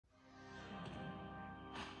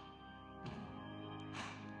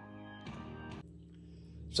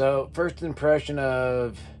So first impression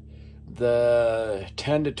of the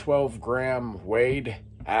 10 to 12 gram weighed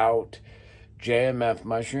out JMF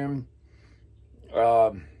mushroom.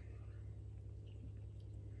 I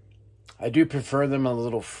do prefer them a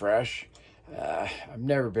little fresh. I've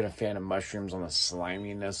never been a fan of mushrooms on the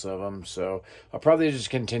sliminess of them, so I'll probably just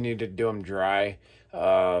continue to do them dry.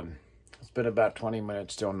 It's been about 20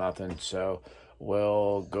 minutes, still nothing, so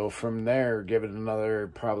we'll go from there, give it another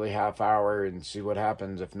probably half hour and see what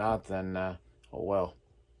happens. If not, then oh well.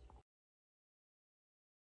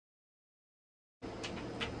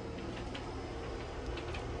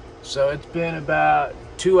 So it's been about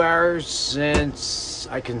 2 hours since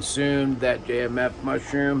I consumed that JMF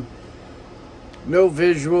mushroom. No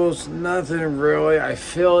visuals, nothing really. I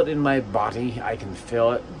feel it in my body. I can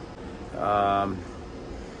feel it.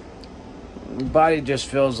 Body just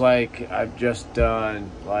feels like I've just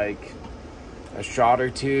done like a shot or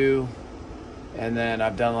two, and then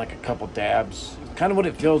I've done like a couple dabs. It's kind of what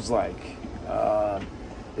it feels like.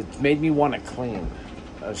 It's made me want to clean.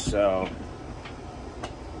 So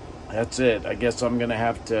that's it. I guess I'm gonna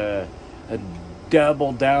have to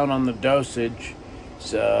double down on the dosage.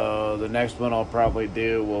 So the next one I'll probably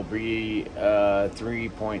do will be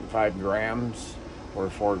 3.5 grams or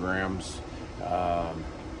 4 grams.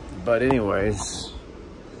 But anyways,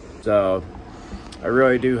 so I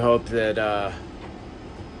really do hope that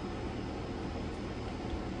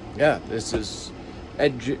yeah, this is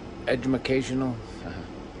educational.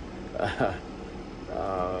 But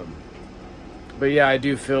yeah, I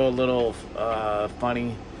do feel a little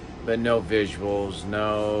funny, but no visuals,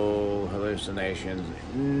 no hallucinations,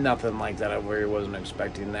 nothing like that. I really wasn't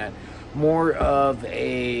expecting that. More of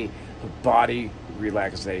a body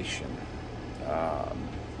relaxation.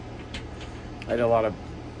 I had a lot of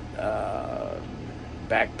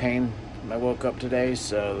back pain when I woke up today,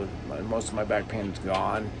 so most of my back pain is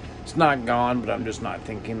gone. It's not gone, but I'm just not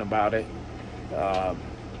thinking about it.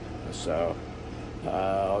 So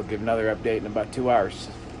I'll give another update in about 2 hours.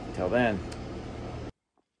 Till then.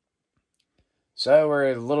 So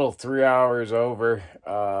we're a little 3 hours over.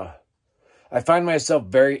 I find myself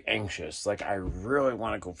very anxious. Like, I really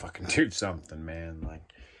want to go fucking do something, man. Like,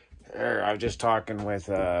 I was just talking with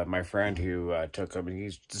my friend who took him.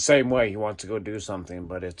 He's the same way. He wants to go do something,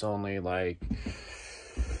 but it's only like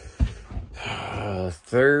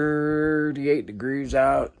 38 degrees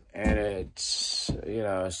out, and it's,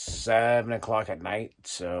 7 o'clock at night.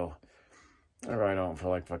 So I really don't feel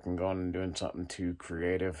like fucking going and doing something too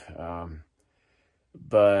creative.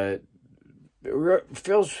 But it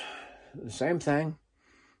feels the same thing.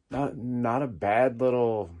 Not a bad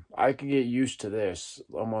little. I could get used to this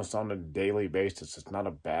almost on a daily basis. It's not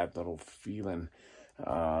a bad little feeling.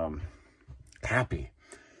 Happy,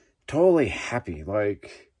 totally happy.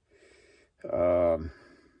 Like,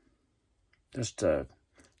 just a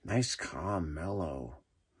nice, calm, mellow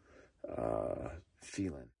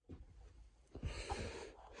feeling.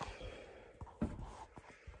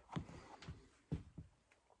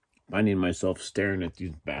 Finding myself staring at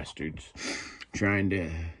these bastards, trying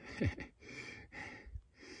to.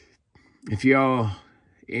 If y'all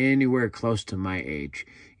anywhere close to my age,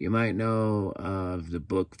 you might know of the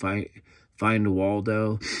book Find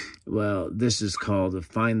Waldo. Well, this is called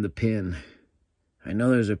Find the Pin. I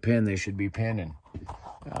know there's a pin they should be pinning.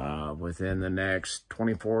 Within the next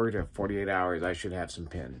 24 to 48 hours, I should have some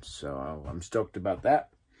pins. So I'm stoked about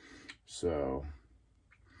that. So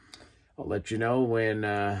I'll let you know when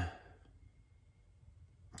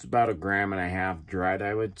it's about 1.5 grams dried,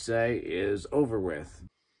 I would say, is over with.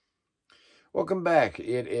 Welcome back.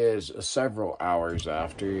 It is several hours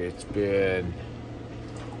after. It's been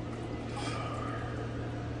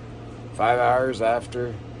 5 hours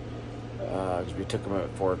after. Because we took them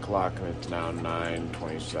at 4 o'clock and it's now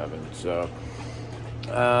 9:27. So,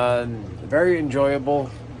 very enjoyable.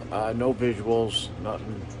 No visuals,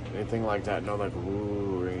 nothing, anything like that. No like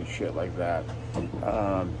ooh or any shit like that.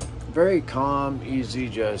 Very calm, easy,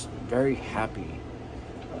 just very happy.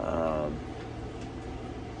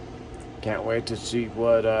 Can't wait to see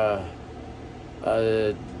what a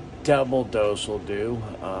double dose will do.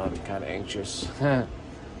 I'm kind of anxious.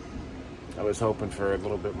 I was hoping for a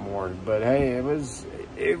little bit more, but hey,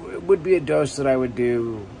 it would be a dose that I would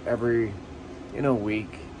do every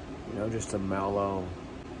week, just a mellow.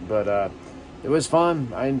 But it was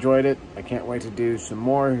fun. I enjoyed it. I can't wait to do some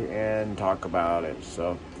more and talk about it.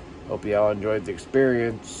 So hope you all enjoyed the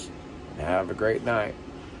experience and have a great night.